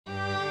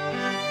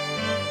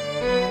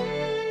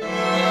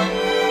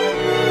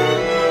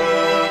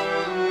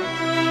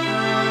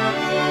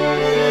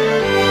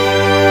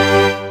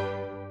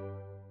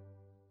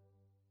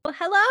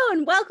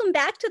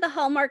to the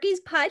Hallmarkies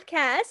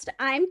podcast.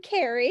 I'm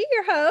Carrie,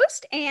 your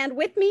host, and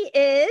with me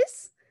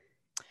is...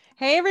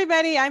 Hey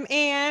everybody, I'm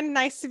Anne.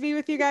 Nice to be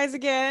with you guys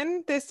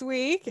again this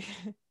week.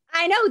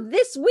 I know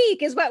this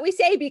week is what we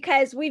say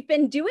because we've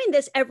been doing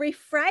this every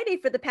Friday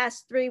for the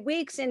past 3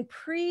 weeks and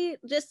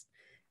just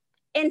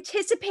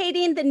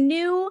anticipating the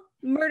new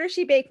Murder,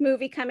 She Baked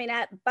movie coming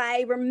up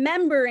by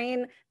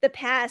remembering the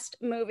past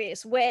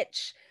movies,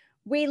 which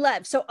we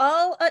love. So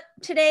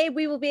today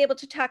we will be able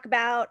to talk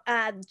about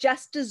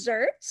Just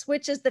Desserts,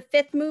 which is the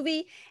 5th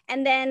movie.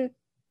 And then,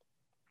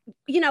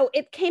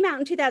 it came out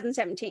in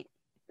 2017.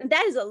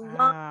 That is a long...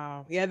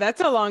 Wow. Yeah,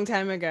 that's a long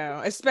time ago,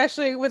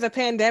 especially with a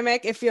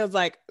pandemic. It feels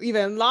like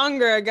even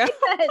longer ago. It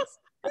does.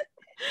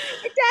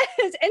 It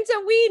does. And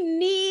so we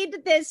need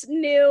this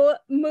new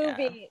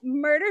movie,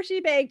 Murder, She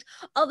Baked,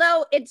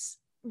 although it's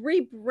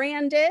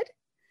rebranded.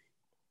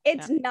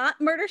 It's not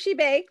Murder, She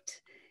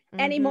Baked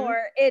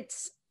anymore.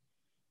 It's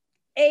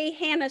A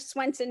Hannah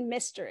Swensen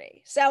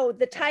Mystery. So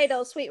the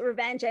title, Sweet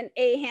Revenge, and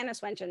A Hannah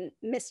Swensen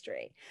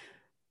Mystery,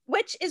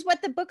 which is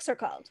what the books are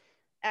called,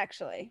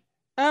 actually.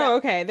 Oh,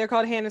 okay. They're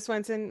called Hannah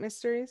Swensen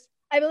Mysteries?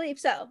 I believe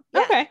so.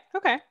 Yeah.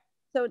 Okay.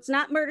 So it's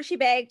not Murder, She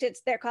Baked.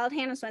 They're called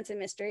Hannah Swensen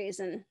Mysteries.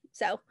 And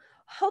so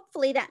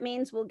hopefully that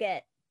means we'll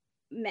get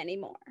many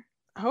more.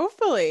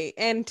 Hopefully.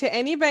 And to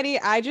anybody,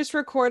 I just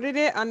recorded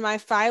it on my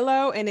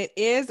Philo, and it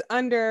is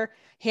under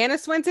Hannah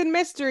Swensen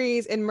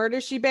Mysteries, and Murder,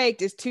 She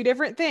Baked is 2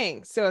 different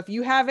things. So if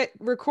you have it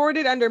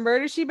recorded under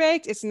Murder, She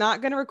Baked, it's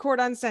not going to record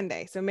on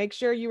Sunday. So make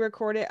sure you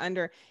record it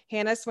under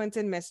Hannah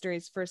Swensen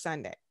Mysteries for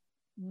Sunday.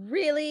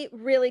 Really,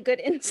 really good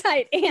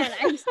insight. And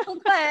I'm so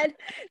glad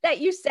that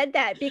you said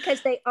that,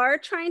 because they are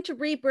trying to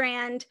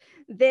rebrand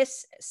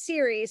this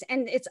series,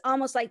 and it's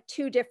almost like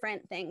 2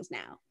 different things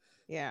now.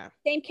 Yeah.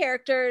 Same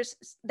characters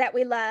that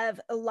we love,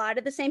 a lot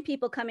of the same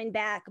people coming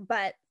back,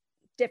 but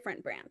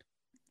different brand.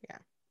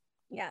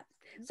 Yeah.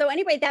 So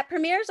anyway, that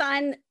premieres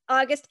on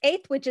August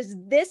 8th, which is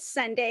this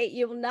Sunday.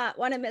 You will not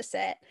want to miss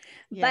it.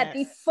 Yes. But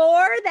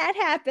before that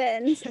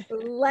happens,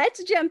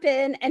 let's jump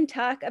in and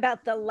talk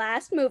about the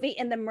last movie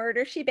in the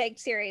Murder, She Baked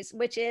series,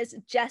 which is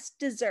Just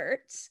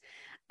Desserts.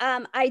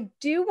 I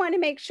do want to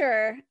make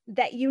sure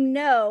that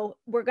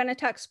we're going to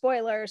talk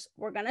spoilers.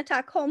 We're going to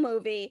talk whole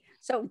movie.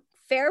 So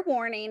fair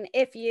warning,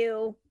 if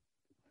you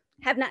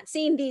have not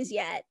seen these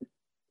yet,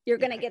 you're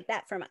going to get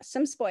that from us,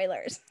 some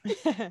spoilers.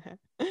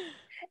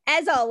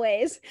 As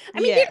always. I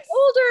mean,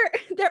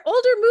 they're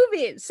older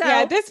movies. So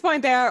yeah, at this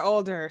point they are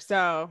older.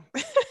 So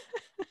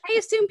I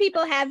assume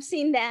people have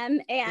seen them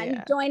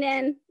and join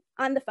in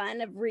on the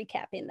fun of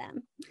recapping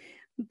them.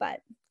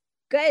 But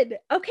good.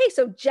 Okay,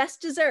 so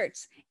Just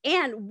Desserts.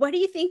 And what do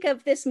you think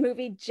of this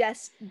movie,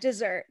 Just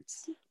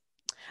Desserts?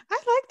 I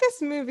like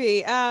this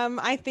movie.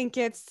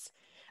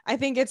 I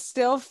think it's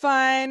still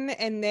fun,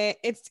 and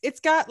it's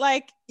got,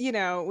 like,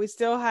 we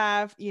still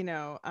have,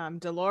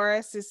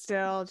 Dolores is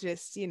still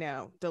just,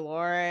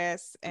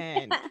 Dolores,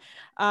 and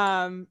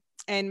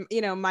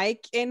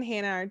Mike and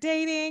Hannah are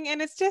dating,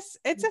 and it's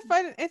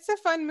a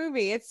fun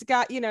movie. It's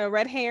got,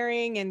 red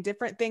herring and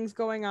different things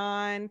going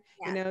on,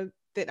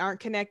 that aren't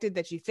connected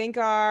that you think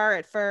are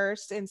at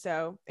first, and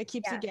so it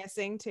keeps you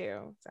guessing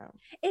too. So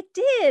it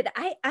did.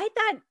 I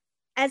thought,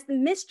 as the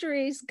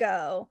mysteries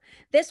go,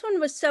 this one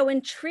was so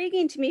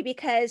intriguing to me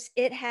because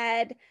it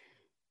had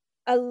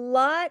a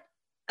lot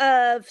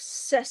of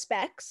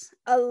suspects,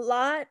 a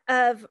lot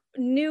of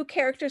new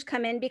characters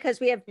come in,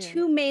 because we have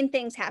 2 main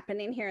things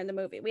happening here in the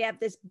movie. We have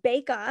this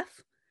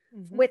bake-off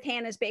with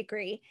Hannah's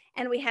Bakery,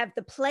 and we have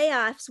the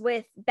playoffs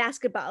with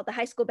basketball, the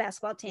high school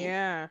basketball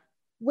team,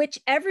 which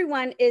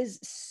everyone is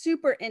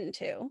super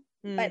into,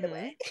 by the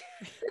way.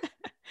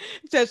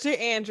 Especially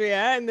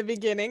Andrea in the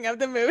beginning of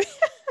the movie.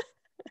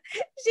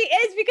 She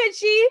is, because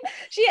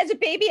she has a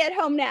baby at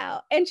home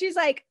now, and she's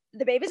like,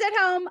 the baby's at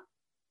home,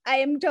 I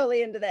am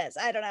totally into this.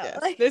 I don't know.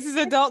 Yes, this is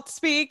adult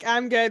speak.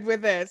 I'm good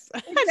with this.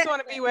 Exactly. I just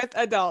want to be with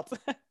adults.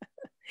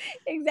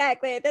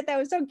 Exactly. I thought that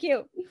was so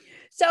cute.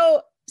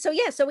 So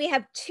we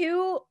have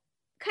 2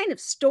 kind of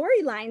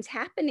storylines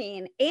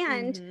happening,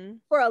 and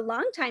for a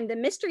long time the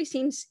mystery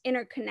seems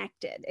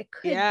interconnected.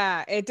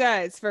 It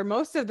does for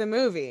most of the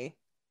movie.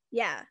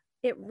 Yeah,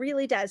 it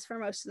really does for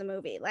most of the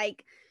movie.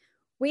 Like,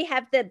 we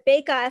have the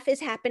bake-off is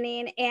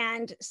happening,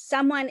 and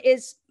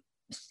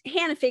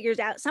Hannah figures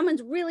out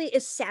someone's really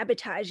is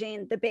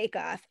sabotaging the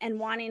bake-off and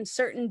wanting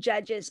certain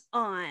judges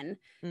on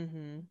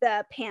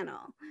the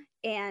panel.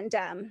 And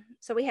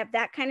so we have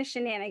that kind of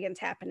shenanigans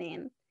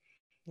happening.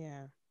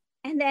 Yeah.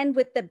 And then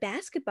with the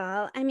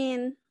basketball, I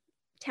mean,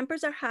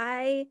 tempers are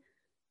high.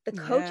 The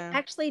coach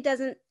actually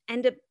doesn't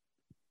end up,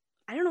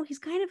 I don't know, he's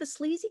kind of a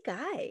sleazy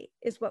guy,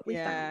 is what we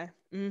found.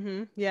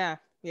 Yeah.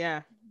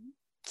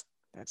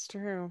 That's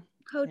true.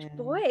 Coach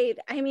Boyd,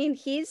 I mean,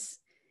 he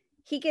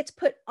gets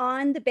put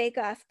on the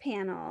bake-off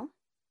panel,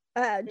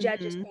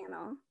 judges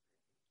panel,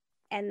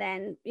 and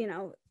then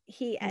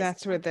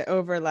that's where the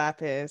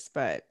overlap is.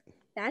 But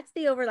that's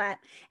the overlap,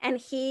 and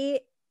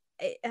he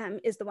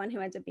is the one who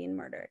ends up being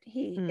murdered.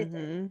 It's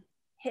a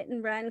hit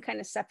and run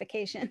kind of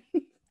suffocation.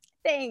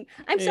 thing.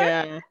 I'm sorry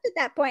at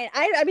that point.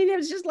 I mean, it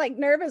was just like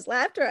nervous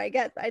laughter, I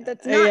guess.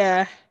 That's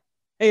not.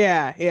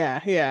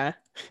 Yeah.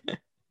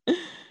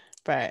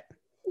 But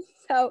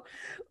so,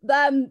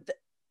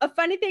 a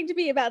funny thing to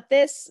me about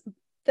this,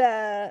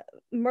 the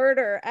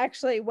murder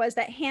actually, was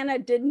that Hannah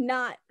did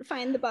not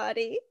find the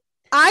body.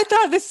 I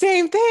thought the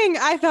same thing.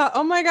 I thought,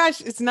 oh my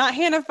gosh, it's not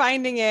Hannah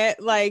finding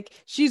it. Like,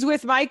 she's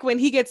with Mike when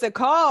he gets a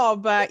call,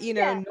 but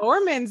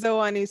Norman's the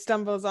one who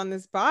stumbles on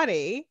this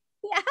body.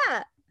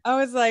 Yeah. I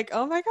was like,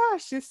 oh my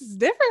gosh, this is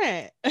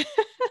different.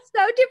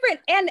 So different.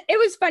 And it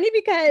was funny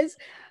because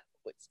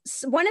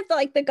one of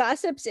the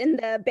gossips in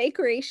the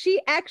bakery, she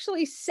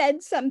actually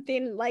said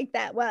something like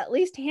that. Well, at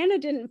least Hannah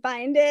didn't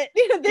find it.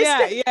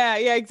 Yeah,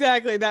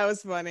 exactly. That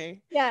was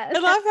funny. Yeah. I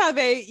love how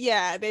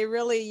they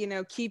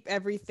really, keep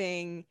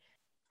everything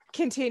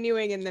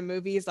continuing in the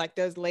movies, like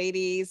those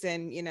ladies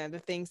and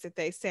the things that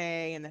they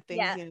say and the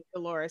things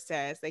Dolores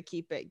says, they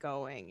keep it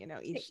going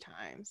each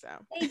time. So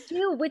they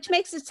do, which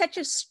makes it such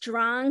a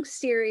strong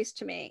series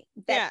to me.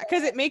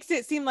 Because it makes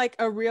it seem like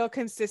a real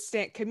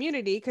consistent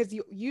community, because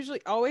you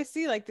usually always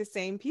see like the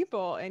same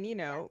people and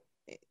you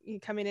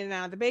coming in and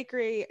out of the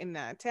bakery in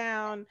that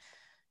town,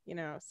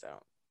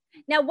 so.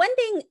 Now, one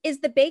thing is,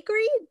 the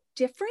bakery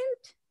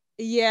different?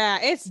 Yeah,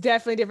 it's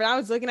definitely different. I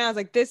was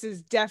like, this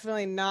is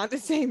definitely not the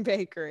same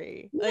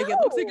bakery. No. Like, it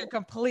looks like a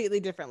completely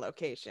different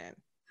location.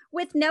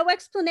 With no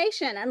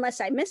explanation, unless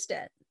I missed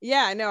it.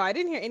 Yeah, no, I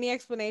didn't hear any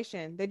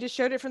explanation. They just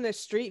showed it from the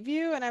street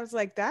view, and I was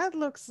like, that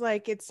looks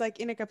like it's like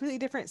in a completely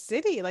different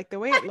city. Like, the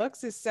way it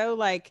looks is so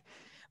like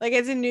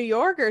it's in New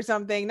York or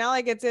something, not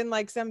like it's in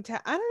like some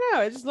town. I don't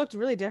know. It just looked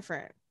really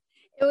different.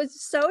 It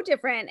was so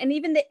different. And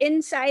even the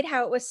inside,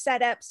 how it was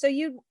set up. So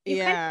you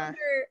kind of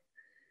wonder,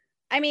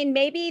 I mean,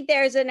 maybe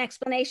there's an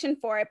explanation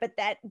for it, but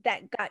that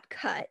got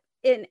cut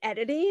in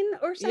editing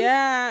or something.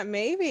 Yeah,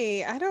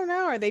 maybe. I don't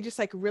know. Or they just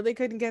like really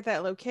couldn't get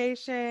that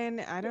location.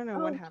 I don't know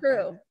what happened.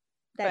 True.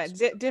 But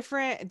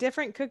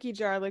different cookie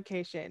jar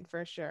location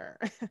for sure.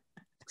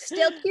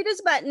 Still cute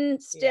as button.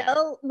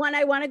 Still one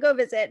I want to go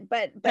visit,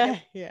 but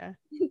yeah,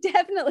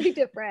 definitely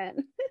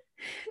different.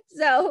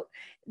 So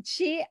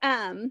she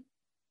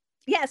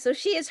so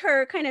she is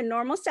her kind of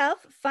normal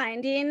self,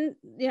 finding,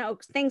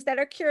 things that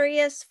are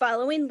curious,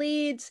 following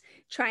leads,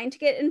 trying to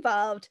get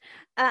involved.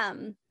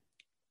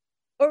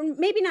 Or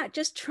maybe not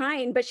just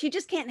trying, but she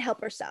just can't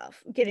help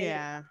herself getting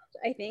involved,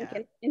 I think,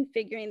 in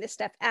figuring this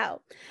stuff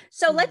out.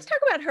 So let's talk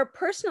about her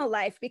personal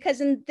life,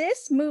 because in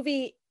this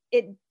movie,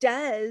 it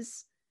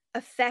does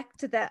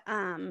affect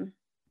the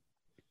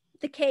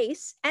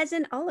case, as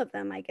in all of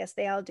them. I guess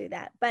they all do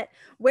that. But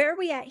where are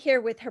we at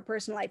here with her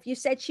personal life? You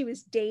said she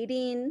was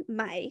dating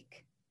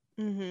Mike.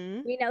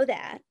 Mm-hmm. We know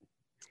that.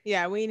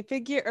 Yeah, we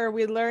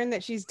learn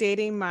that she's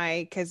dating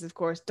Mike because, of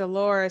course,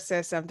 Dolores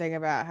says something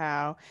about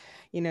how,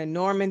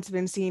 Norman's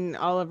been seen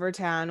all over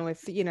town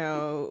with,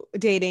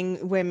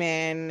 dating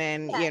women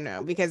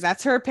and, because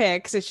that's her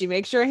pick. So she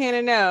makes sure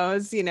Hannah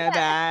knows,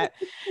 that.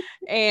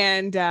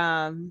 And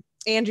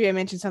Andrea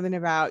mentioned something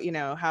about,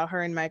 how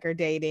her and Mike are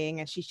dating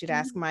and she should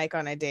ask Mike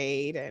on a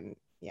date. And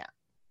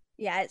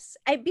yes,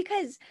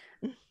 because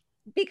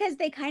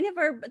they kind of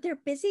they're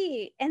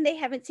busy and they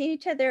haven't seen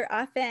each other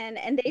often,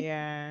 and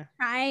they're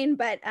trying,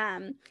 but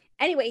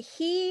anyway,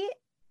 he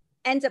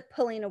ends up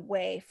pulling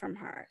away from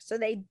her. So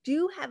they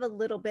do have a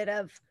little bit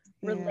of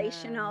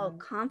relational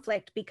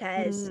conflict,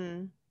 because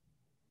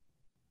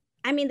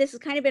I mean, this has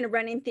kind of been a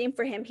running theme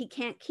for him. He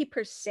can't keep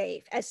her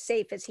safe as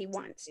he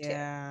wants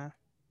to.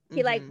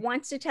 He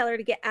wants to tell her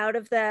to get out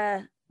of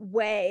the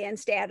way and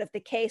stay out of the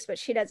case, but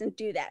she doesn't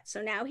do that.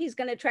 So now he's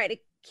going to try to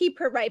keep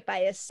her right by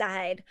his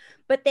side,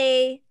 but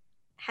they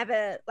have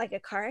a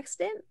car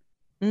accident.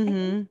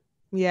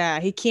 Yeah,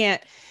 he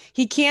can't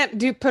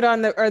put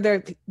on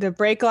the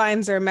brake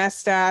lines are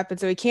messed up, and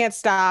so he can't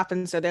stop,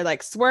 and so they're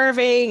like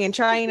swerving and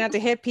trying not to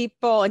hit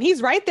people, and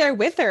he's right there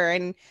with her,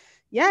 and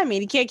I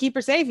mean, he can't keep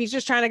her safe. He's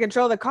just trying to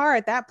control the car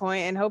at that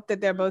point and hope that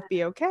they'll both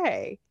be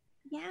okay.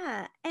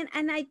 Yeah,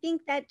 and I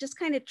think that just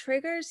kind of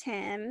triggers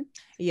him.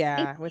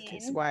 Yeah, with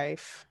his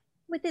wife,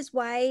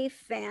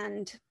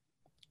 and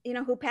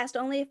who passed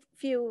only a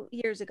few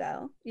years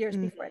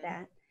before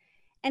that.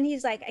 And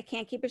he's like, I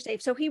can't keep her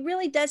safe. So he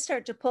really does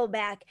start to pull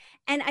back.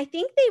 And I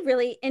think they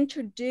really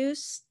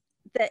introduce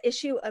the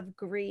issue of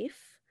grief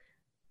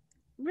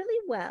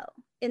really well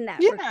in that.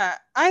 Yeah,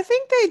 I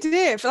think they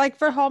did. Like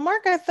for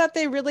Hallmark, I thought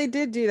they really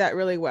did do that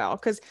really well.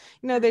 Because,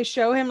 they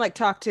show him like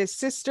talk to his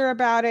sister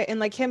about it and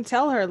like him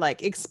tell her,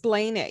 like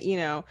explain it,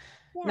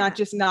 not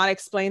just not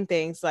explain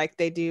things like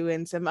they do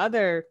in some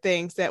other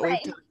things that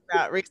we've talked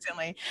about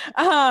recently.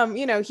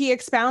 He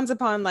expounds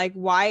upon like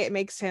why it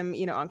makes him,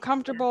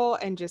 uncomfortable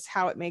and just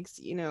how it makes,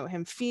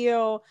 him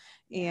feel.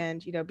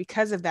 And,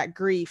 because of that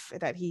grief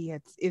that he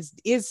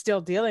is still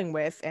dealing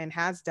with and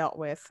has dealt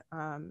with.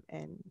 I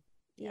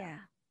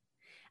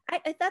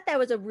thought that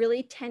was a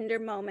really tender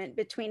moment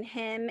between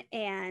him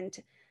and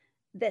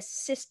the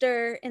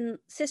sister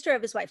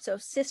of his wife. So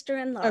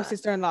sister-in-law. Oh,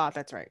 sister-in-law.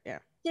 That's right. Yeah.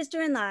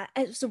 sister-in-law.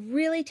 It was a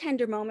really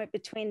tender moment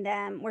between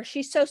them where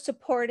she's so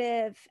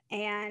supportive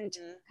and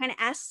kind of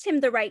asks him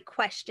the right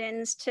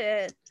questions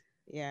to,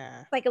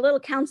 like a little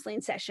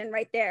counseling session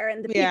right there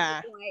in the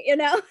point, you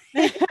know.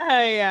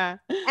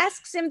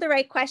 Asks him the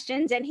right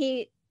questions, and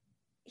he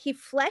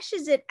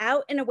fleshes it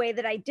out in a way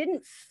that I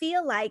didn't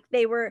feel like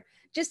they were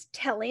just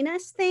telling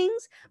us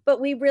things, but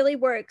we really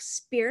were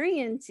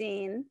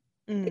experiencing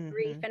the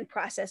grief and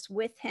process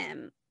with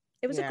him.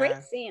 It was a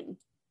great scene.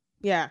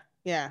 Yeah,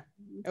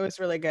 it was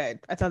really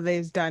good. I thought they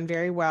was done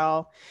very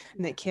well,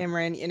 and that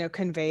Cameron, you know,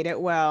 conveyed it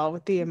well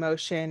with the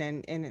emotion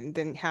and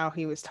then how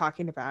he was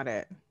talking about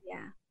it.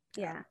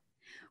 Yeah.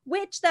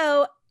 Which,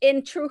 though,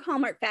 in true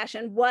Hallmark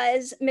fashion,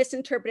 was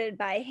misinterpreted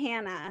by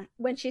Hannah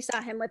when she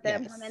saw him with a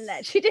woman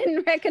that she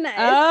didn't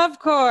recognize. Of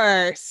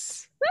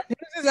course. This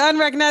is an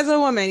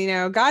unrecognizable woman, you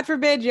know. God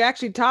forbid you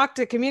actually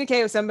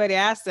communicate with somebody,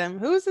 ask them,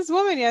 who's this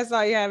woman I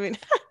saw you having?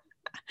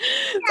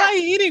 Saw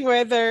you eating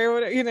with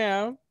her, you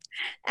know.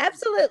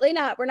 Absolutely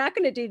not. We're not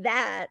going to do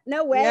that.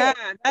 No way. Yeah,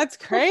 that's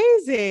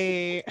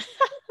crazy.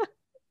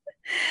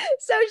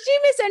 So she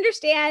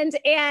misunderstands,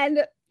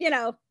 and, you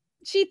know,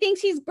 she thinks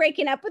he's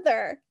breaking up with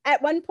her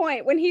at one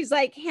point when he's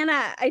like,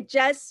 Hannah, I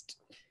just,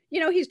 you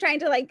know, he's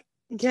trying to like,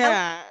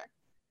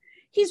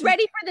 he's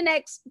ready for the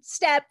next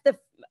step, the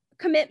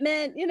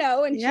commitment, you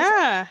know, and she's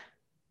like,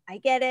 I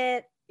get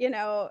it. You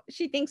know,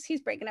 she thinks he's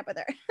breaking up with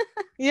her.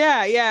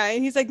 Yeah.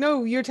 And he's like,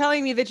 no, you're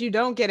telling me that you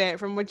don't get it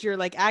from what you're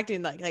like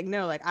acting like. Like,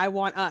 no, like I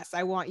want us.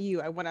 I want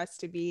you. I want us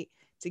to be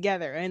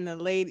together. And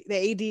the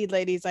AD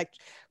lady's like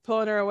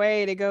pulling her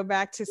away to go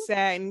back to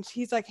set, and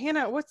he's like,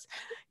 Hannah, what's,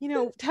 you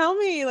know, tell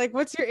me, like,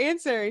 what's your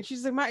answer? And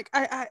she's like, Mike,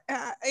 I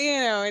you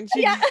know, and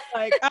she's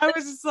like, I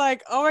was just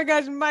like, oh my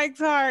gosh, Mike's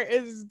heart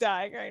is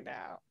dying right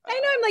now. I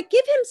know. I'm like,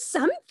 give him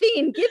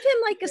something, give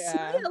him like a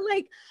smile,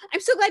 like, I'm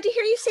so glad to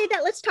hear you say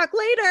that, let's talk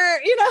later,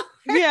 you know.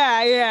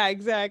 Yeah,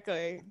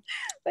 exactly.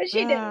 But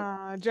she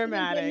didn't.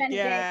 Dramatic. She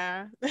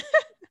didn't.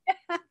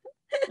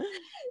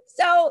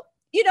 So,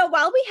 you know,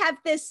 while we have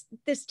this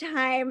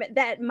time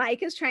that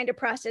Mike is trying to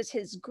process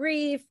his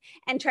grief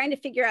and trying to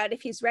figure out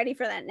if he's ready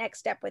for that next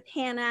step with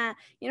Hannah,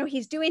 you know,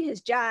 he's doing his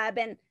job,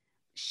 and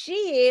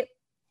she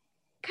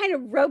kind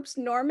of ropes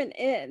Norman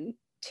in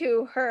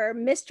to her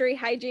mystery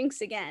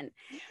hijinks again.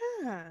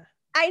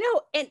 I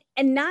know, and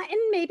not in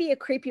maybe a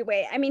creepy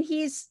way. I mean,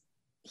 he's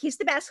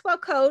the basketball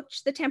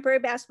coach, the temporary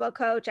basketball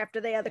coach after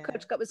the other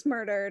coach was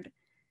murdered.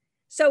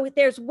 So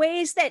there's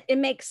ways that it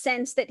makes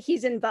sense that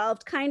he's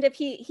involved. Kind of,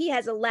 he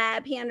has a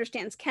lab, he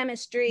understands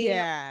chemistry,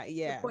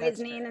 the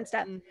poisoning and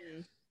stuff.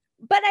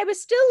 But I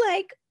was still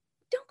like,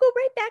 don't go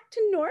right back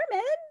to Norman.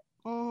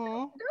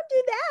 Don't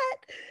do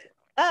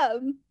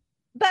that.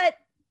 But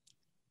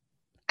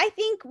I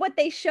think what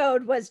they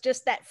showed was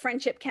just that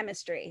friendship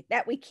chemistry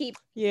that we keep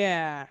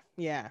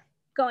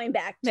going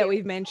back to, that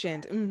we've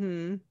mentioned.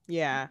 Then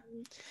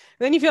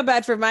you feel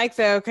bad for Mike,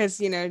 though, because,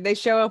 you know, they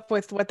show up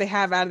with what they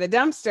have out of the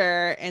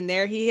dumpster, and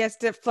there he has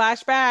to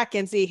flash back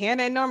and see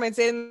Hannah and Norman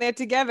sitting there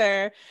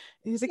together.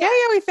 And he's like,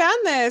 oh yeah, we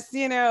found this,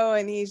 you know,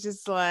 and he's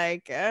just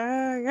like,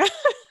 I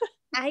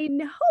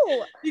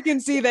know. You can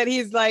see that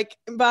he's like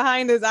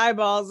behind his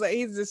eyeballs, that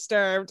he's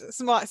disturbed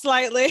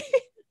slightly.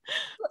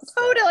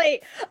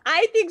 Totally.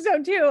 I think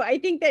so too. I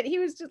think that he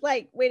was just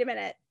like, wait a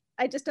minute,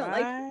 I just don't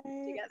like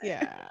together.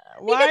 Yeah.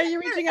 Why are you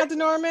reaching out to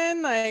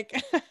Norman? Like,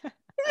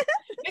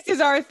 this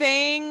is our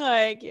thing.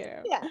 Like, you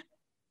know. Yeah.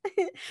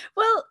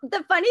 Well,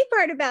 the funny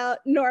part about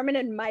Norman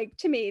and Mike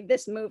to me,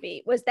 this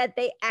movie, was that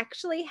they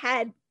actually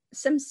had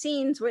some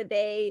scenes where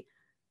they,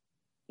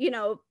 you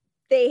know,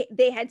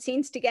 they had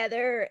scenes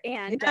together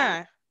and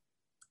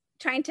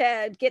trying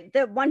to get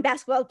the one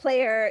basketball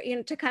player, you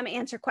know, to come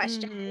answer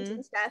questions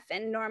and stuff.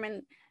 And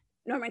Norman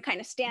kind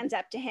of stands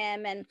up to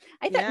him. And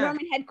I thought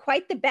Norman had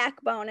quite the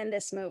backbone in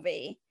this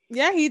movie.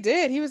 Yeah, he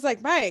did. He was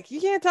like, Mike,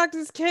 you can't talk to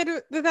this kid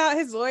without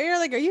his lawyer.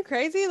 Like, are you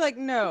crazy? Like,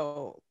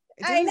 no,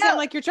 it doesn't sound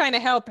like you're trying to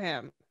help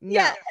him. No.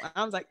 Yeah.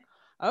 I was like,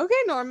 okay,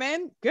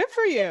 Norman, good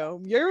for you.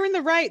 You're in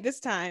the right this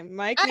time.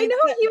 Mike, I know,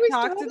 he was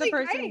talk totally to the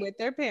person right with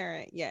their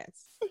parent. Yes.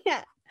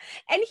 Yeah.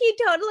 And he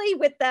totally,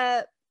 with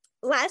the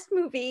last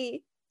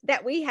movie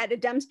that we had a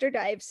dumpster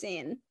dive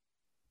scene,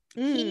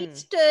 he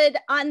stood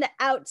on the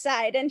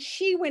outside and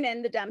she went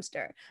in the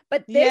dumpster.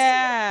 But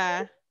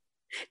this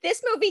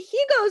movie, he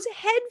goes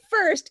head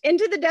first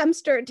into the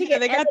dumpster to get.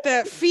 They got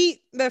the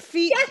feet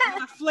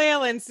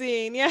flailing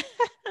scene. Yeah,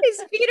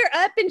 his feet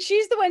are up and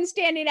she's the one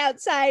standing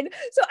outside.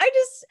 So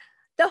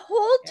the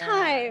whole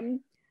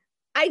time,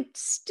 I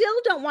still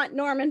don't want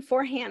Norman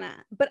for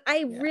Hannah, but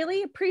I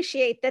really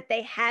appreciate that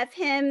they have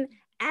him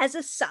as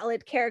a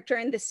solid character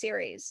in the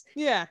series.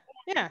 Yeah.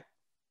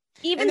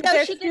 Even though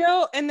they're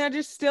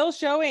just still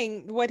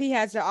showing what he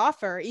has to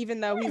offer, even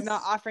though he's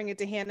not offering it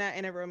to Hannah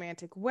in a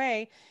romantic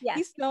way.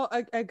 He's still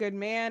a good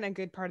man, a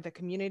good part of the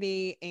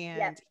community,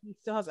 and he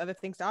still has other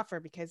things to offer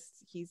because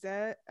he's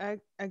a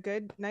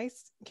good,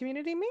 nice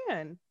community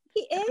man.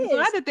 He is. I'm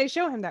glad that they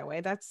show him that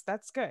way. That's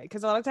good,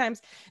 because a lot of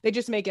times they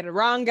just make it a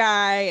wrong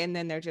guy, and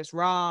then they're just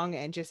wrong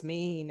and just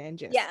mean and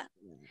just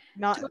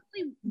not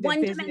totally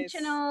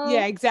one-dimensional.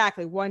 Yeah,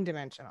 exactly,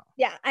 one-dimensional.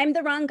 Yeah, I'm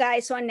the wrong guy,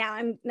 so now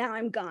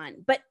I'm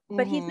gone. But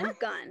he's not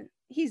gone.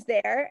 He's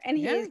there,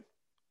 and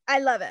I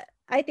love it.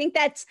 I think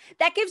that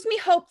gives me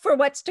hope for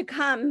what's to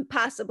come,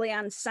 possibly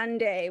on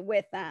Sunday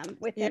with him.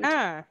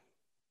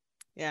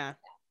 Yeah.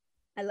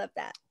 I love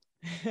that.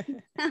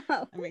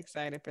 I'm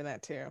excited for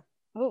that too.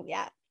 Oh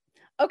yeah.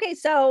 Okay,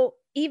 so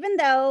even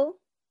though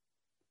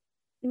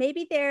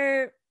maybe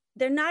they're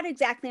not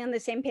exactly on the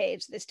same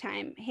page this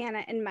time,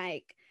 Hannah and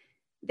Mike,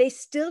 they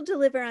still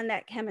deliver on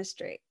that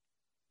chemistry.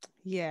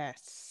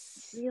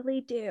 Yes.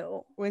 Really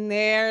do. When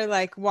they're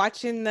like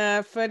watching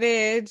the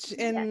footage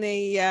in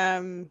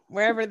the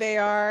wherever they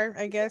are,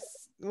 I guess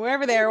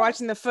wherever they are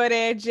watching the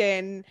footage,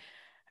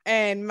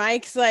 and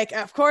Mike's like,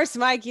 of course,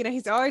 Mike,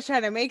 he's always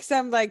trying to make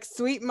some like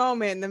sweet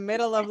moment in the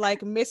middle of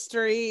like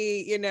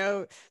mystery,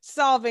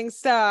 solving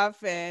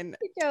stuff, and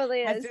he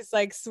totally has is. this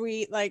like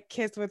sweet like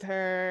kiss with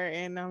her,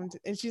 and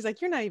she's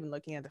like, you're not even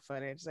looking at the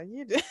footage, like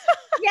you did.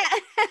 Yeah.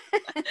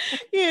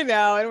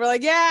 And we're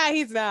like, yeah,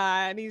 he's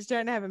not. He's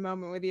trying to have a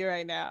moment with you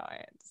right now.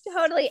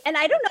 Totally. And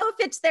I don't know if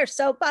it's their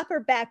soap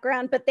opera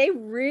background, but they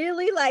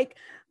really like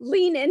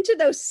lean into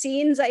those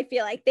scenes. I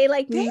feel like they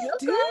do.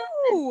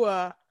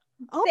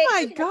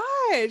 My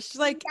gosh.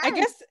 Like, I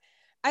guess,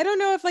 I don't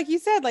know if, like you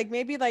said, like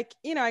maybe like,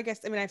 I guess,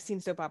 I mean, I've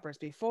seen soap operas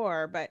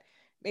before, but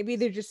maybe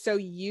they're just so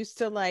used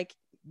to like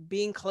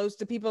being close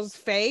to people's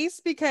face,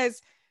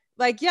 because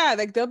like, yeah,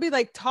 like they'll be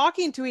like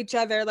talking to each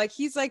other. Like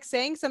he's like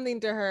saying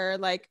something to her,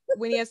 like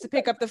when he has to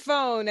pick up the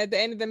phone at the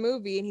end of the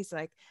movie, and he's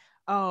like,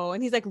 oh,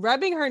 and he's like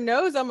rubbing her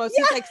nose almost.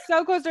 Yeah. He's like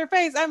so close to her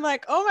face. I'm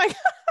like, oh my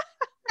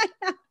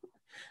God.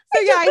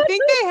 So yeah, I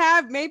think they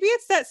have, maybe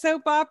it's that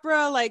soap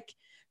opera, like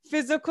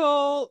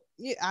physical,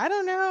 I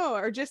don't know,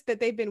 or just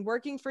that they've been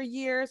working for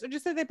years, or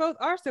just that they both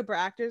are soap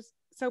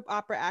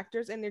opera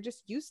actors, and they're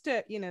just used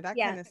to, that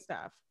kind of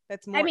stuff.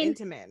 That's more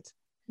intimate.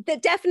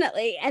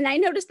 Definitely. And I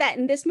noticed that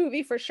in this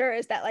movie for sure,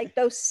 is that like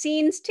those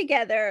scenes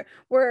together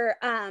were,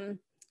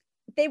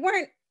 they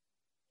weren't,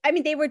 I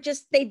mean, they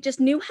just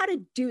knew how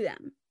to do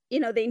them.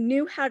 They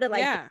knew how to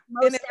like, get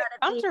the most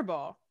out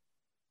comfortable.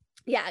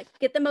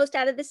 Get the most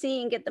out of the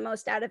scene, get the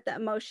most out of the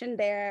emotion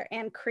there,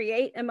 and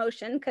create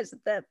emotion because of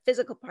the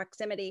physical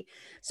proximity.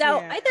 So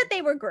I thought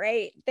they were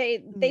great.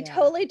 They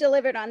totally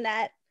delivered on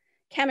that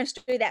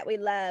chemistry that we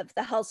love,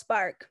 the Hull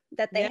spark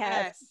that they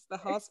have. Yes, the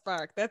Hull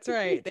spark. That's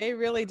right. They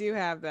really do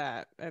have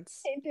that.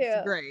 It's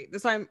great.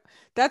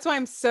 That's why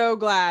I'm so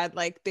glad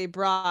like they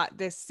brought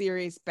this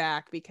series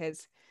back,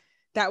 because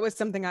that was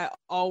something I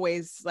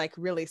always like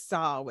really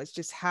saw, was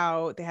just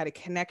how they had a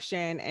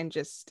connection and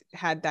just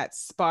had that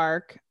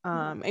spark,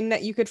 and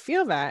that you could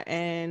feel that.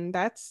 And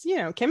that's,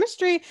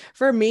 chemistry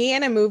for me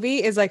in a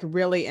movie is like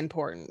really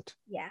important.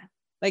 Yeah.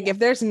 Like if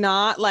there's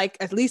not like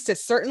at least a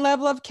certain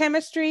level of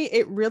chemistry,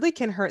 it really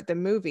can hurt the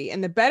movie.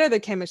 And the better the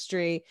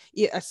chemistry,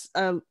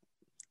 a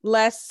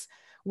less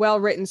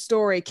well-written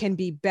story can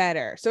be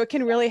better. So it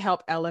can really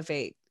help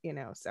elevate,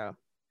 so.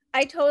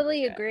 I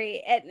totally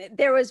agree. And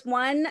there was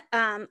one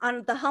on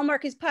the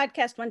Hallmarkies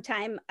podcast one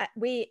time,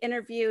 we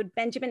interviewed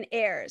Benjamin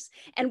Ayres,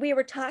 and we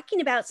were talking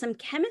about some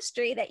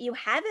chemistry that you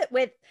have it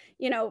with,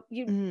 you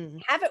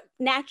have it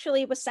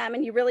naturally with some,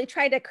 and you really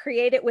try to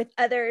create it with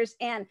others.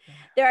 And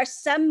there are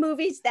some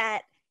movies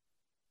that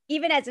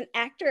even as an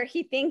actor,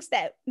 he thinks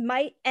that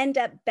might end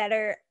up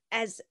better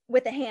as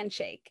with a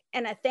handshake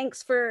and a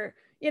thanks for,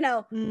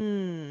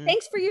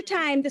 thanks for your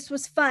time, this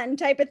was fun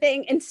type of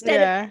thing,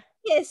 instead of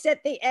kiss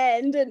at the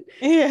end. And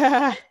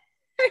that's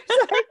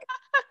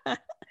a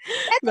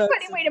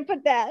funny way to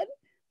put that.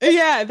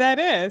 Yeah, that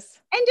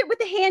is. End it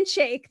with a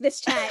handshake this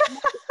time.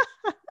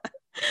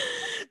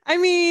 I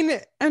mean,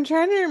 I'm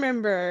trying to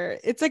remember.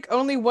 It's like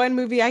only one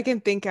movie I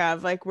can think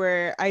of like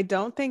where I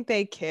don't think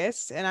they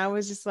kissed, and I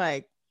was just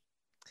like,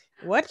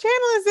 what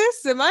channel is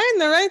this? Am I in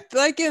the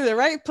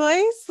right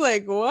place?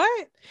 Like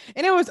what?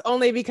 And it was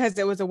only because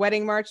it was a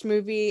Wedding March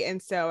movie, and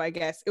so I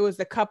guess it was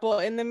the couple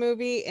in the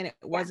movie, and it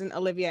wasn't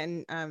Olivia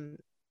and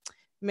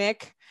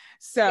Mick.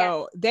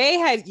 So they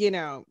had,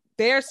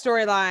 their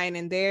storyline,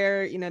 and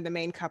their, the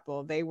main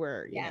couple, they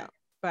were,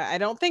 but I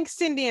don't think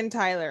Cindy and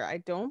Tyler, I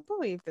don't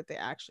believe that they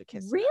actually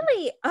kissed.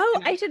 Really?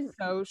 Oh, I should.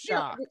 So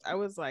shocked. I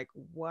was like,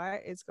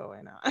 what is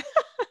going on?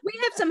 We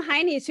have some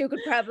heinies who could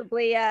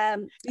probably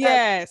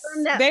yes,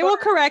 they will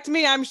correct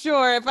me, I'm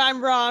sure, if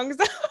I'm wrong.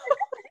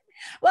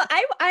 Well,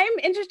 I'm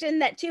interested in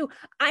that too.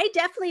 I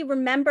definitely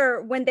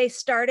remember when they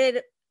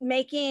started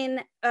making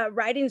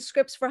writing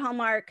scripts for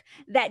Hallmark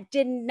that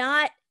did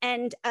not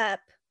end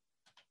up,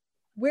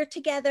 we're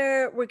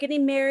together, we're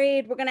getting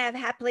married, we're gonna have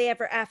happily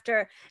ever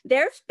after.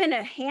 There's been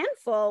a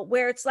handful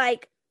where it's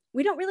like,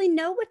 we don't really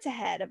know what's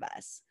ahead of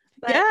us.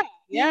 But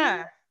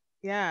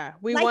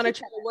we want to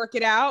try to work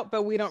it out,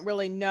 but we don't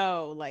really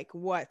know like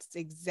what's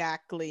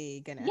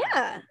exactly gonna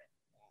happen.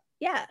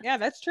 Yeah,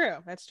 that's true.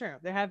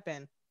 There have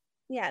been.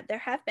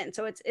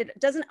 So it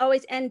doesn't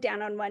always end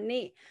down on one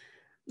knee,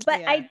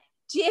 but I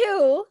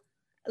do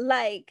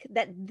like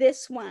that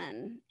this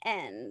one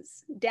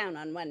ends down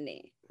on one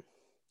knee.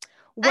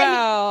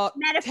 Well,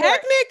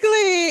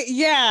 technically,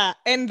 yeah.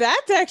 And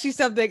that's actually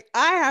something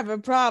I have a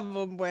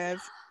problem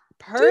with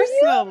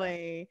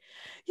personally.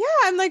 Yeah,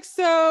 I'm like,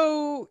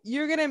 so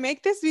you're going to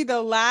make this be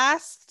the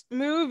last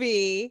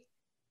movie,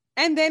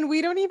 and then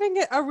we don't even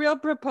get a real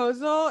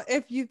proposal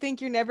if you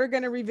think you're never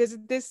going to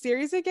revisit this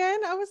series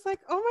again. I was like,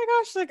 oh my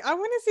gosh, like I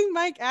want to see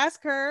Mike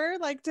ask her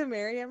like to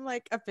marry him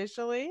like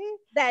officially.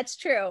 That's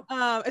true.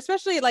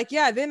 Especially like,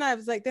 yeah, then I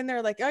was like, then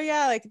they're like, oh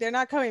yeah, like they're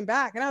not coming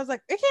back. And I was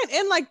like, it can't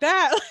end like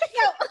that. Like,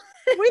 no.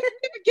 We didn't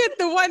even get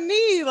the one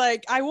knee.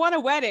 Like I want a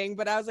wedding,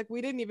 but I was like,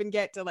 we didn't even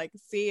get to like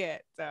see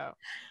it. So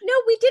no,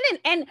 we didn't.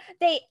 And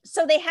they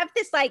have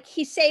this, like,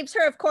 he saves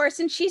her, of course,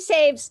 and she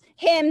saves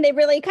him. They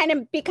really kind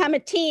of become a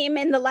team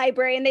in the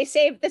library, and they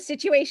save the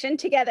situation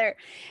together.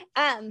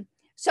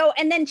 So,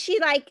 and then she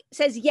like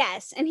says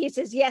yes, and he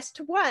says yes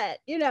to what?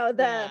 You know,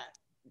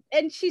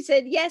 and she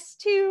said yes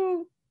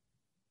to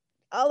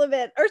all of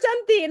it or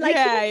something. Like,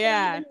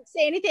 yeah. Didn't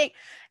say anything.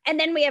 And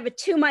then we have a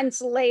 2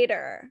 months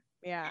later.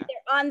 Yeah.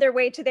 They're on their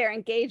way to their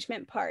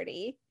engagement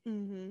party.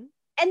 Mm-hmm.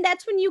 And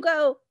that's when you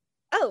go,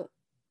 oh,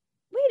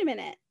 wait a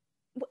minute.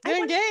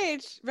 They're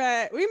engaged,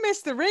 but we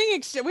missed the ring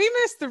exchange. We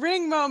missed the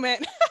ring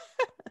moment.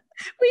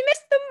 We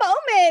missed the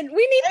moment.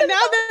 We need. And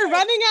now they're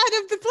running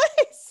out of the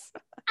place.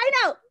 I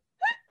know.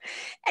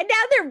 And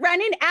now they're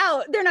running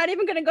out. They're not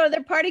even going to go to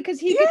their party because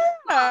he.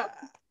 Yeah.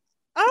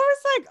 I was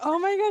like, oh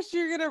my gosh,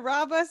 you're gonna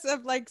rob us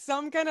of like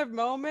some kind of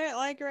moment,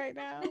 like right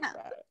now. Yeah.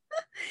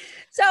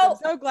 So I'm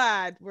so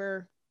glad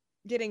we're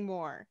getting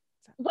more.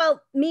 Well,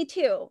 me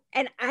too.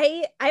 And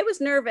I was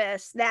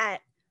nervous that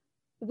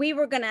we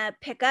were gonna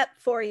pick up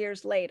 4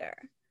 years later,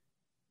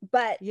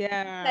 but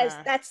yeah, because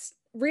that's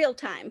real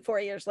time 4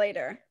 years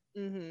later.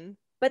 Mm-hmm.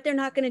 But they're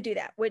not going to do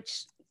that,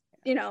 which,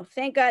 you know,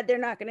 thank God they're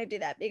not going to do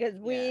that, because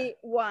we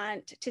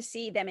want to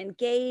see them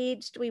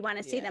engaged. We want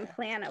to see them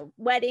plan a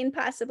wedding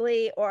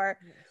possibly, or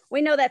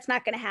we know that's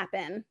not going to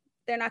happen.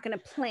 They're not going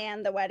to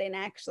plan the wedding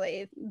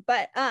actually,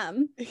 but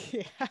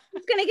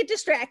he's going to get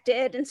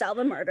distracted and solve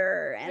a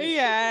murder.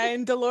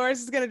 And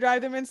Dolores is going to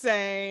drive them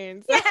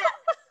insane. So. Yeah.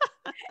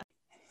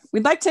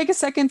 We'd like to take a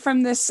second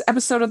from this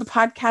episode of the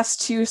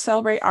podcast to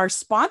celebrate our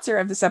sponsor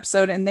of this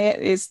episode, and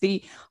that is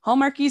the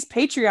Hallmarkies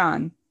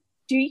Patreon.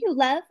 Do you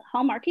love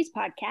Hallmarkies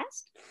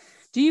podcast?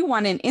 Do you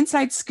want an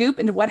inside scoop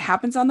into what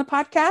happens on the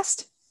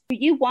podcast? Do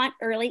you want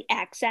early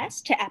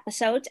access to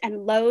episodes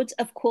and loads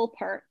of cool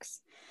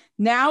perks?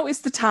 Now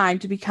is the time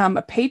to become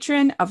a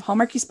patron of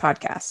Hallmarkies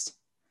podcast.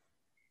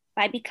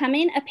 By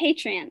becoming a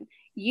patron,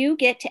 you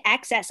get to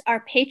access our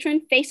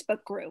patron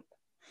Facebook group.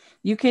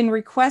 You can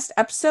request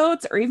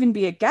episodes or even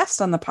be a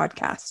guest on the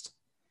podcast.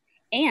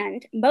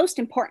 And most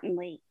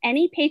importantly,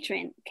 any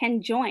patron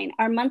can join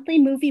our monthly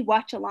movie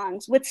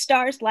watch-alongs with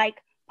stars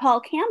like Paul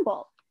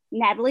Campbell,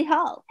 Natalie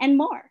Hall, and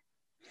more.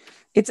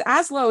 It's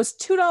as low as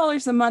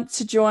 $2 a month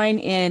to join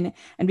in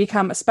and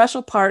become a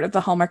special part of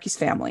the Hallmarkies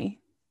family.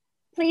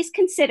 Please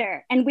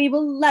consider, and we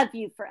will love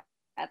you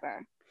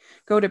forever.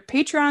 Go to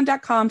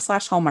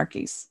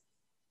patreon.com/Hallmarkies.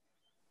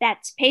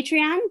 That's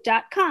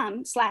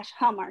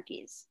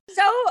patreon.com/Hallmarkies.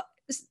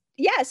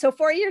 So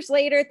 4 years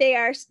later,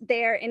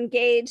 they're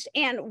engaged,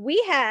 and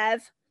we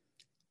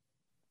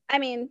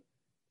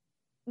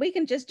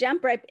can just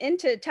jump right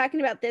into talking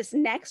about this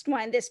next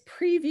one, this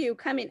preview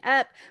coming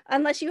up,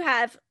 unless you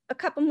have a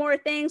couple more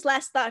things,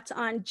 last thoughts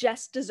on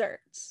Just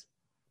Desserts.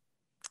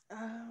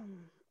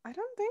 I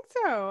don't think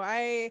so.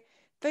 I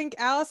think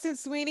Alison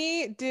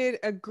Sweeney did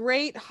a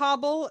great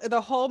hobble the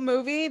whole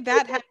movie.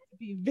 That had to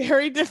be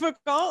very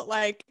difficult.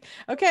 Like,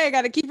 okay, I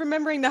got to keep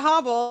remembering the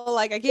hobble.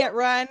 Like, I can't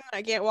run,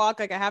 I can't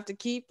walk. Like, I have to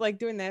keep like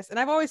doing this. And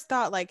I've always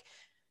thought, like,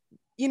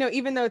 you know,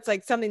 even though it's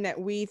like something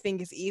that we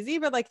think is easy,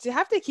 but like to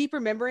have to keep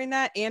remembering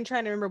that and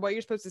trying to remember what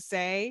you're supposed to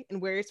say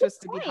and where you're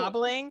supposed to be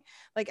hobbling,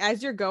 like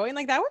as you're going,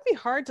 like that would be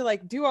hard to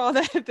like do all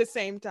that at the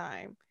same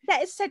time.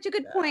 That is such a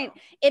good point.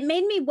 It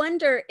made me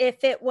wonder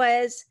if it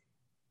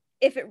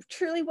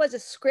truly was a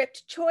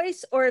script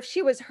choice or if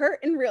she was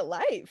hurt in real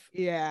life.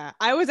 Yeah,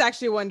 I was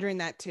actually wondering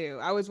that too.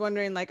 I was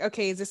wondering like,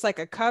 okay, is this like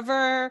a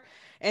cover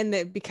and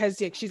that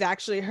because she's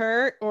actually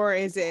hurt, or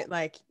is it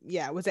like,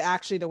 was it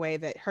actually the way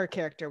that her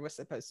character was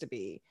supposed to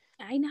be?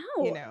 I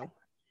know.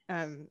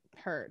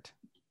 Hurt.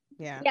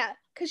 Yeah. Yeah,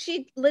 because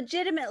she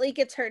legitimately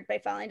gets hurt by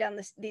falling down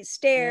these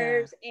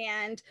stairs,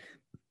 and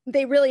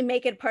they really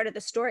make it part of the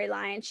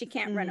storyline. She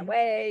can't run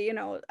away,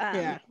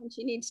 when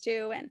she needs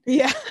to. And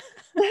I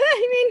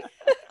mean,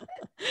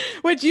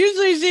 which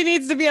usually she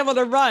needs to be able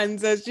to run.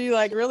 So she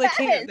like really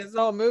can't this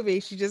whole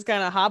movie. She's just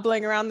kind of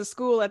hobbling around the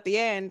school at the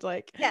end.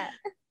 Like,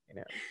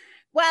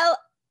 Well,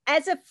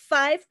 as a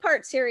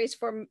 5-part series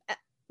for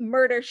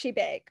Murder, She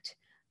Baked,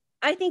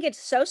 I think it's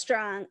so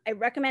strong. I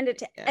recommend it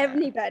to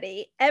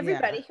everybody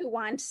who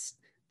wants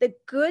the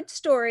good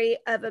story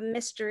of a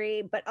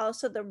mystery, but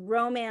also the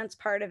romance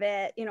part of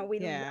it. You know,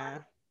 we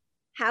love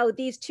how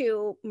these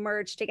two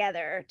merge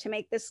together to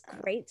make this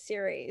great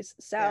series.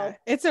 So yeah,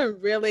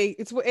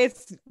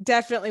 it's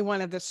definitely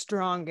one of the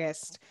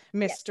strongest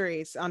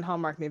mysteries on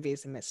Hallmark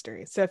Movies and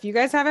Mysteries. So if you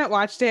guys haven't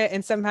watched it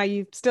and somehow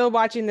you still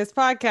watching this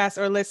podcast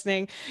or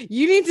listening,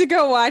 you need to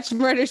go watch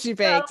Murder, She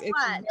Baked.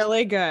 It's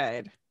really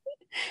good.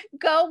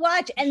 Go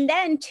watch and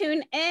then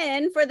tune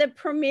in for the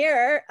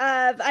premiere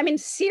of,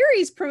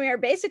 series premiere,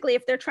 basically,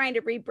 if they're trying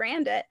to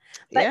rebrand it.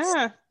 But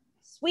yeah.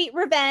 Sweet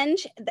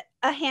Revenge,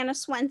 a Hannah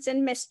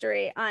Swensen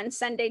mystery on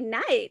Sunday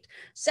night.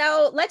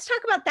 So let's talk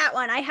about that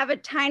one. I have a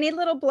tiny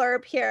little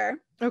blurb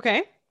here.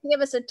 Okay.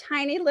 Give us a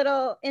tiny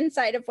little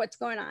insight of what's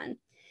going on.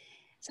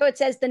 So it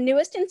says the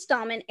newest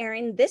installment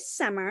airing this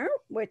summer,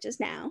 which is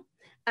now,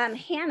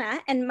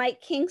 Hannah and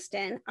Mike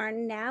Kingston are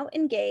now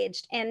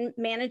engaged and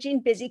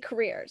managing busy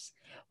careers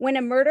when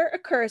a murder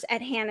occurs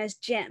at Hannah's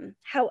gym.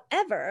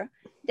 However,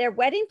 their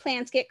wedding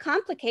plans get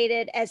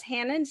complicated as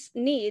Hannah's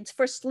needs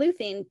for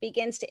sleuthing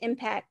begins to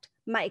impact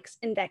Mike's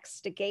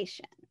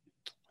investigation.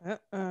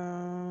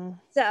 Uh-oh.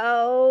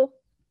 So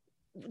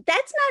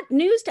that's not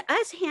news to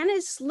us.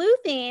 Hannah's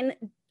sleuthing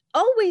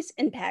always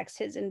impacts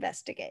his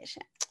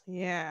investigation.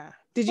 Yeah.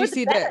 Did you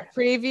see the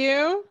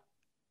preview?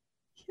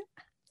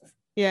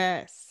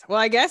 Yes. Well,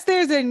 I guess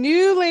there's a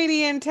new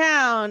lady in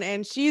town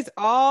and she's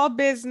all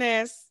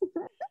business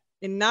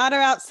and not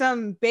about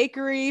some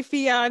bakery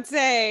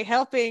fiance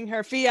helping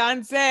her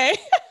fiance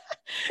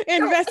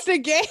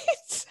investigate.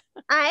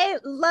 I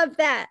love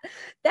that.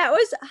 That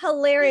was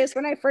hilarious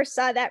when I first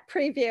saw that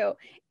preview.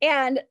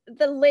 And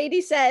the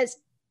lady says,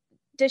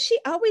 does she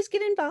always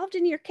get involved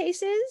in your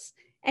cases?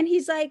 And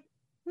he's like,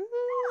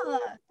 no,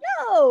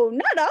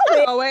 not always.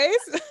 Not always.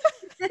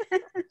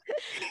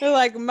 They're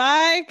like,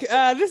 Mike,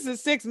 this is a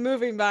 6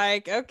 movie,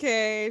 Mike.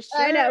 Okay,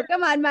 sure. I know.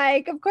 Come on,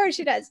 Mike. Of course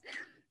she does.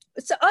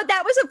 So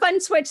that was a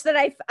fun switch that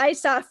I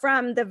saw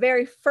from the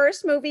very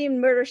first movie,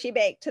 Murder, She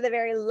Baked, to the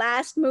very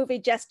last movie,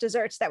 Just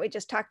Desserts, that we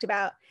just talked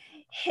about.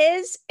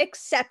 His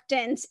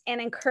acceptance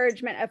and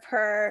encouragement of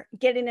her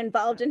getting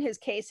involved in his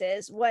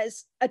cases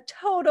was a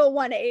total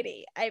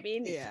 180. I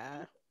mean,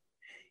 yeah.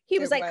 He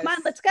was like, come on,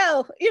 let's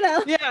go,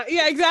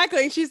 Yeah,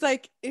 exactly. He's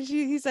like,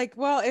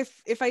 well,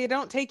 if I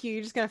don't take you,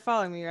 you're just gonna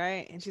follow me,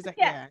 right? And she's like,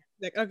 yeah.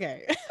 Like,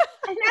 okay.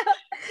 I know.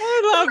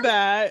 I love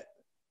that.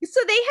 So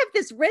they have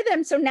this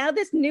rhythm. So now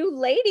this new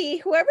lady,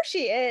 whoever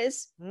she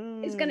is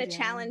gonna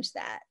challenge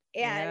that.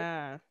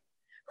 And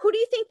who do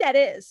you think that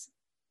is?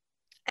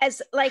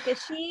 As like,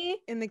 is she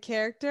in the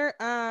character?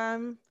 I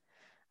don't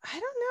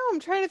know. I'm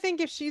trying to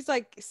think if she's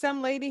like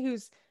some lady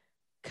who's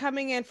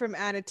coming in from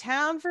out of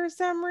town for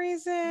some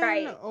reason,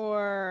 right?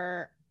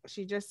 Or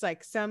she just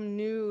like some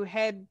new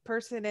head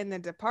person in the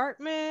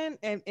department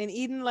in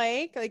Eden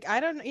Lake. Like, I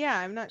don't. Yeah,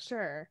 I'm not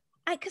sure.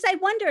 Because I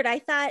wondered. I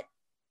thought,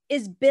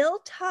 is Bill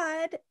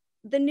Todd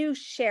the new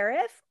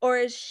sheriff, or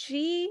is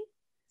she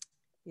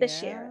the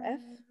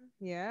sheriff?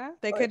 Yeah,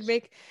 they could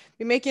be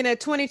making a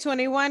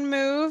 2021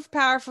 move.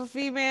 Powerful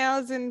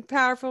females in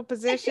powerful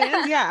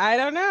positions. Yeah, I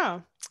don't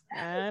know.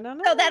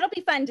 So that'll be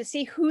fun to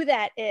see who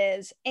that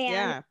is.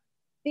 And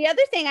the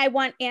other thing I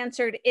want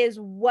answered is,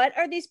 what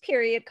are these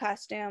period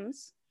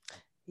costumes?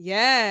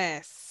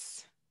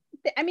 Yes.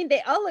 I mean,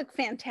 they all look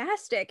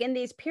fantastic in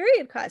these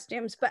period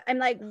costumes, but I'm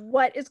like,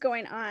 what is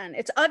going on?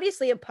 It's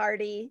obviously a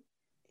party.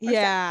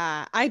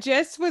 Yeah, I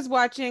just was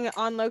watching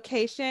On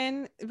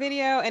Location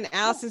video, and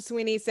Allison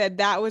Sweeney said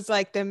that was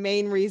like the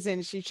main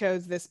reason she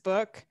chose this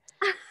book.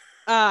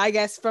 I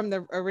guess from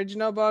the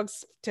original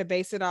books to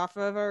base it off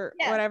of, or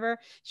whatever.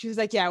 She was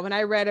like, yeah, when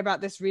I read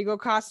about this Regal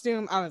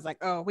costume, I was like,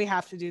 oh, we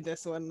have to do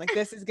this one. Like,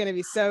 this is going to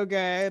be so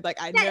good.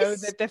 Like, I know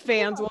that the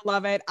fans will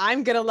love it.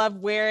 I'm going to love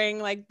wearing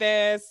like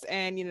this,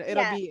 and,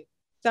 it'll be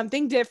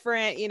something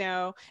different,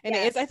 and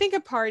it's, I think,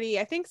 a party.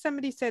 I think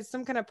somebody said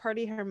some kind of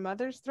party her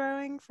mother's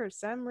throwing for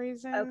some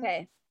reason.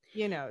 Okay.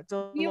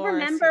 Dolores, you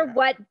remember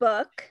what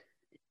book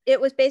it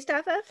was based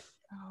off of?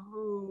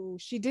 Oh,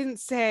 she didn't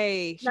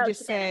say. She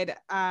just said,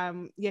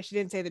 she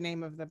didn't say the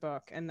name of the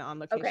book and the On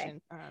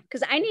Location.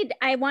 Because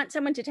I want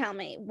someone to tell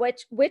me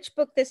which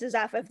book this is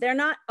off of. They're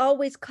not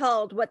always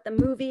called what the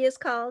movie is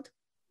called.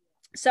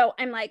 So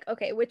I'm like,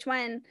 okay, which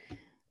one?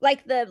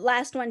 Like the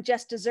last one,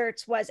 Just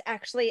Desserts, was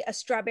actually a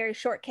strawberry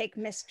shortcake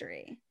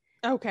mystery.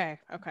 Okay.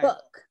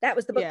 Book. That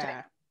was the book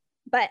title.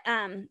 But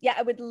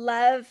I would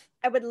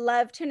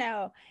love to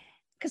know.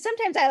 Because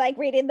sometimes I like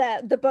reading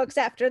the books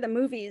after the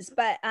movies,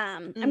 but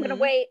I'm going to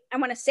wait. I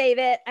want to save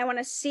it. I want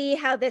to see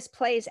how this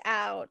plays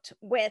out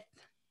with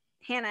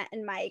Hannah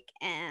and Mike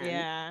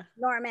and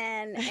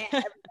Norman and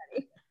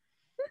everybody.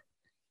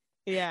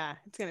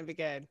 It's going to be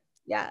good.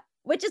 Yeah,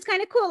 which is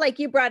kind of cool. Like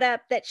you brought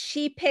up that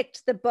she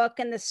picked the book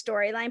and the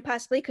storyline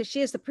possibly because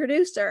she is the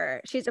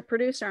producer. She's a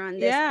producer on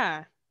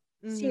this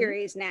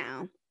series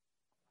now.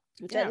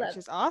 Which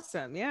is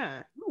awesome.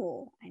 Yeah.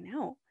 Oh, I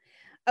know.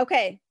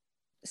 Okay.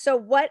 So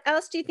what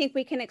else do you think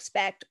we can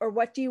expect, or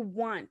what do you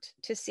want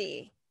to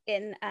see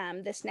in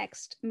this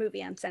next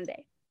movie on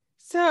Sunday?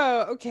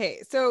 So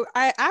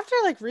I, after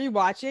like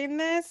rewatching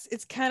this,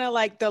 it's kind of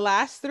like the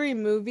last 3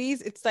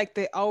 movies, it's like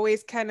they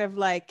always kind of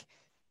like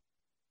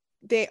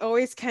they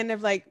always kind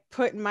of like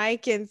put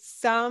Mike in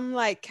some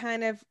like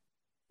kind of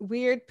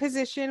weird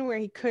position where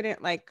he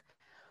couldn't like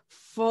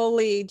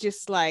fully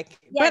just like,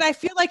 but I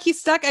feel like he's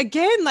stuck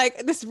again.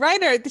 Like this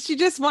writer, she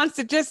just wants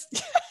to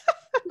just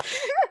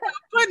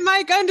put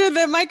Mike under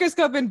the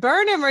microscope and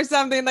burn him or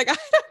something. Like, I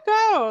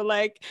don't know.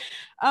 Like,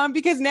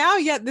 because now,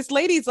 this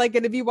lady's like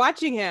going to be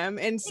watching him.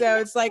 And so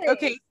it's like,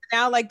 okay,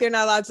 now like they're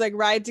not allowed to like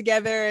ride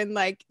together and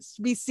like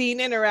be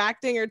seen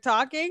interacting or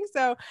talking.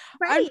 So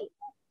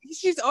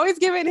she's always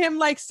giving him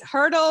like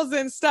hurdles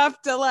and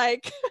stuff to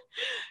like,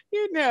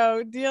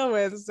 deal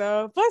with.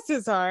 So bless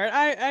his heart.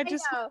 I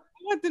just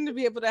want them to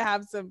be able to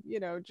have some,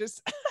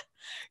 just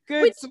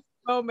good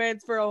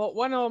moments for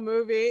one whole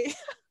movie.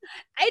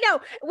 I know,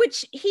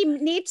 which he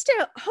needs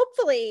to,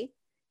 hopefully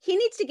he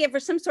needs to give her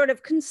some sort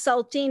of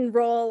consulting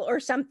role or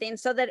something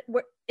so that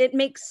it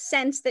makes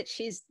sense that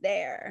she's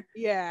there.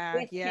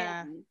 Yeah.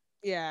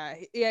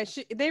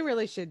 They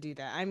really should do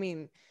that. I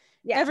mean,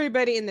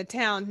 everybody in the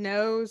town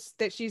knows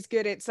that she's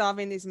good at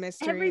solving these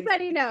mysteries.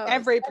 Everybody knows.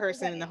 Every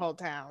person in the whole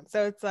town.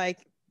 So it's like,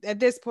 at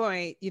this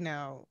point,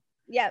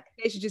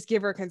 they should just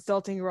give her a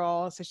consulting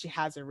role so she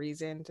has a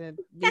reason to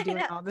be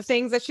doing all the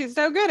things that she's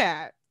so good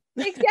at.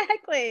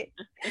 Exactly.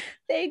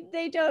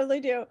 They totally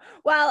do.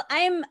 Well,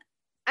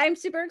 I'm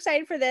super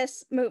excited for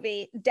this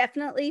movie,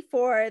 definitely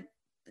for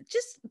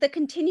just the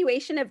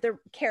continuation of the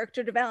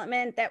character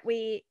development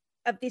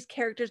of these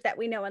characters that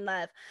we know and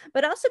love,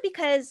 but also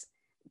because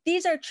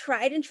these are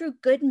tried and true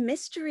good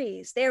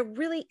mysteries. They're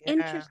really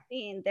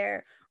interesting.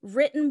 They're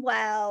written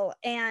well,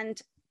 and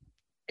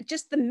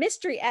just the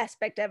mystery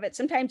aspect of it.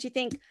 Sometimes you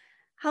think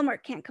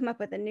Hallmark can't come up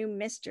with a new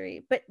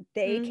mystery, but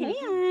they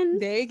can.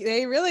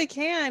 They really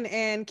can.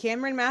 And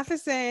Cameron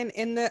Matheson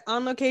in the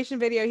On Location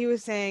video, he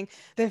was saying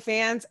the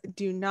fans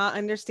do not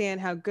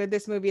understand how good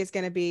this movie is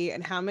going to be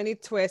and how many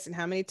twists and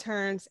how many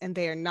turns, and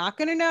they are not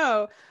going to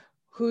know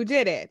who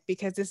did it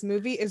because this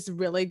movie is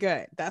really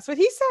good. That's what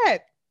he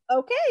said.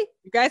 Okay.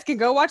 You guys can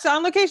go watch the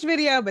On Location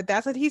video, but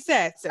that's what he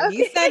said. So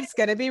he said it's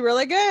going to be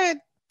really good.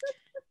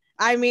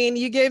 I mean,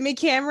 you give me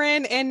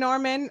Cameron and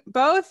Norman,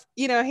 both,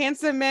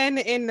 handsome men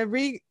in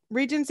the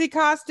Regency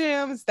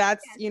costumes.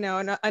 That's,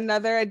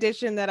 another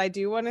addition that I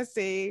do want to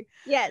see.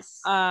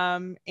 Yes. I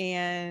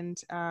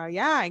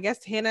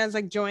guess Hannah's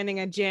like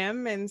joining a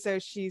gym. And so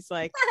she's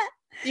like,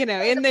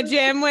 in the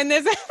gym when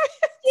this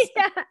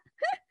happens.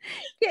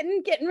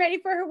 Getting ready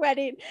for her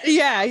wedding.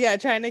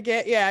 Trying to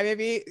get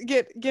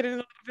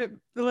in a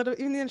little,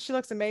 even though she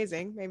looks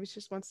amazing, maybe she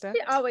just wants to.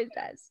 She always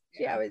does.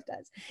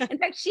 In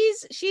fact,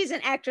 she's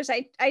an actress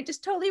I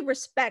just totally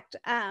respect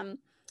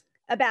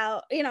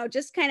about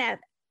just kind of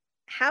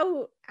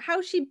how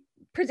she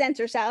presents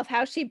herself,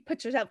 how she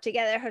puts herself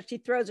together, how she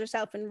throws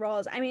herself in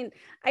roles. I mean,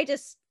 I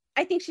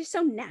think she's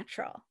so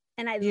natural.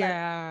 And I love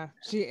her.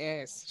 She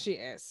is.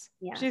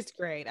 Yeah. She's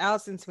great.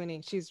 Alison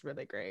Sweeney, she's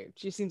really great.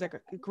 She seems like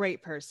a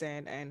great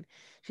person, and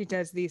she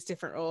does these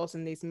different roles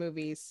in these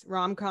movies,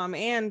 rom-com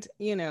and,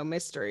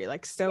 mystery,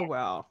 like so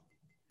well.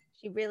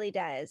 She really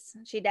does.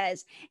 She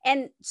does.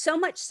 And so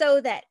much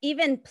so that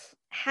even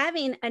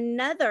having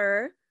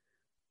another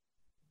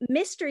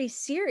mystery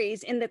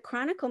series in the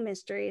Chronicle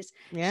Mysteries,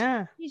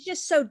 she's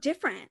just so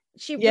different.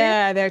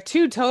 They're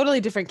two totally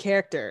different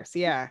characters.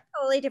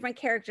 Totally different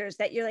characters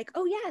that you're like,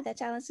 oh yeah,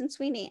 that's Alison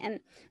Sweeney.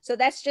 And so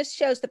that's just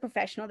shows the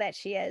professional that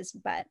she is.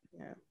 But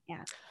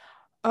yeah.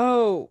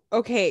 Oh,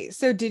 okay.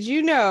 So did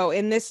you know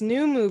in this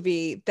new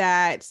movie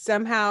that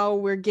somehow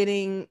we're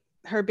getting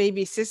her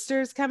baby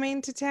sisters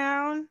coming to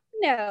town?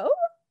 No.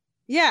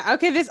 Yeah.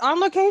 Okay. This On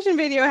Location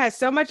video has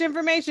so much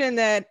information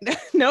that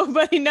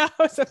nobody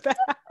knows about.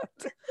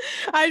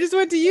 I just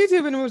went to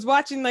YouTube and was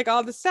watching like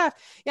all the stuff.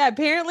 Yeah.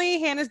 Apparently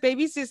Hannah's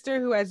baby sister,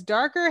 who has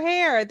darker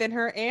hair than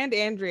her and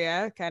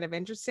Andrea, kind of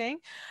interesting,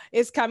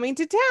 is coming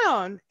to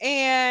town.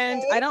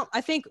 And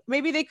I think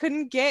maybe they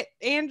couldn't get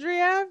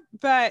Andrea,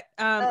 but,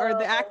 or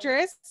the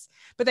actress,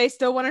 but they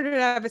still wanted her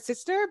to have a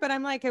sister. But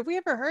I'm like, have we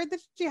ever heard that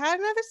she had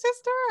another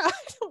sister? I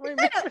don't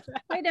remember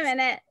that. Wait a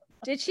minute.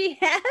 Did she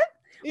have?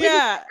 We've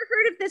never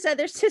heard of this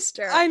other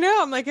sister. I know.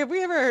 I'm like, have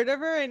we ever heard of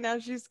her? And now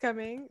she's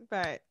coming.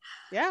 But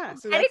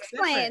so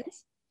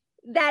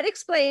that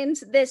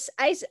explains this.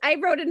 I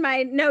wrote in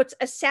my notes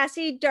a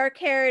sassy,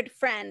 dark-haired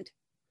friend.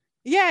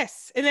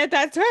 Yes, and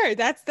that's her.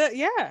 That's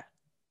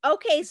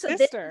Okay, so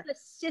this is the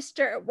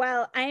sister.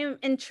 Well, I am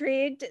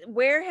intrigued.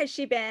 Where has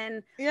she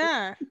been?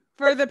 Yeah.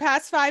 For the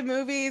past 5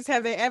 movies,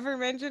 have they ever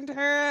mentioned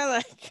her?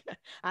 Like,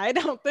 I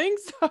don't think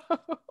so.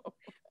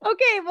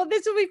 Okay, well,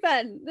 this will be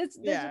fun. This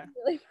will be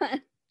really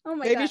fun. Oh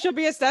my God. Maybe she'll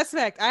be a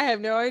suspect. I have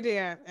no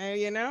idea.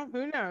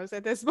 Who knows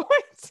at this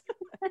point?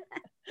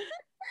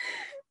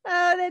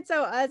 Oh, that's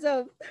so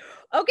awesome.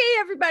 Okay,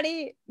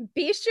 everybody,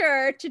 be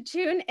sure to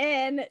tune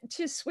in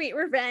to Sweet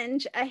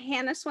Revenge, a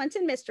Hannah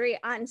Swenson mystery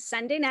on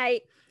Sunday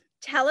night.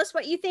 Tell us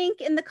what you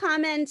think in the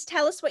comments.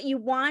 Tell us what you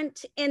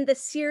want in the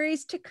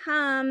series to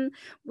come.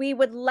 We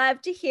would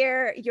love to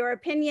hear your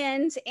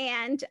opinions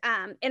and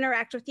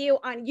interact with you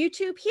on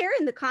YouTube here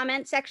in the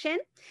comment section.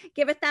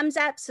 Give a thumbs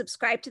up,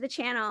 subscribe to the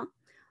channel.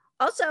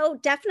 Also,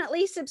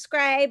 definitely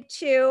subscribe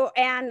to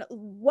and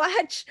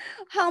watch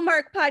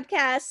Hallmark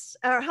podcasts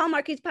or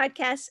Hallmarkies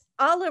podcasts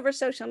all over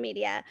social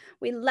media.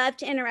 We love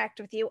to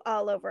interact with you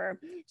all over.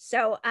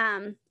 So,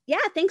 yeah,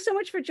 thanks so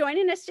much for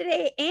joining us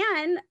today.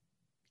 And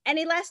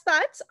any last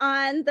thoughts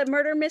on the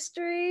murder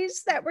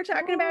mysteries that we're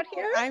talking about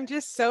here? I'm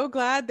just so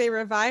glad they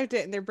revived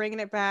it and they're bringing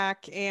it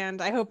back.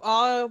 And I hope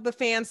all the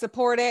fans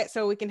support it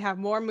so we can have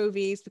more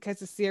movies because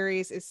the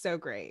series is so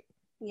great.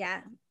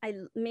 Yeah,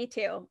 me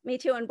too.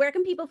 And where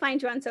can people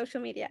find you on social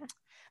media?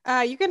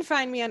 You can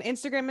find me on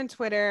Instagram and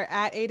Twitter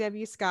at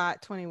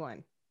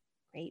awscott21.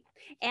 Great.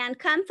 And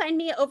come find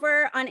me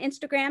over on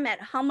Instagram at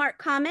Hallmark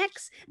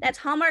Comics. That's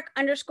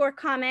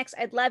Hallmark_comics.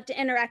 I'd love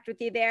to interact with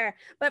you there.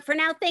 But for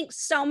now, thanks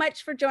so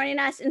much for joining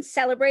us in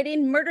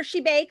celebrating Murder, She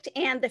Baked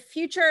and the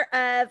future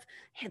of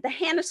the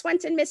Hannah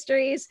Swensen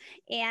mysteries.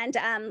 And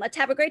let's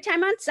have a great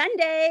time on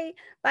Sunday.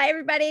 Bye,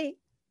 everybody.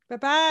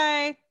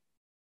 Bye-bye.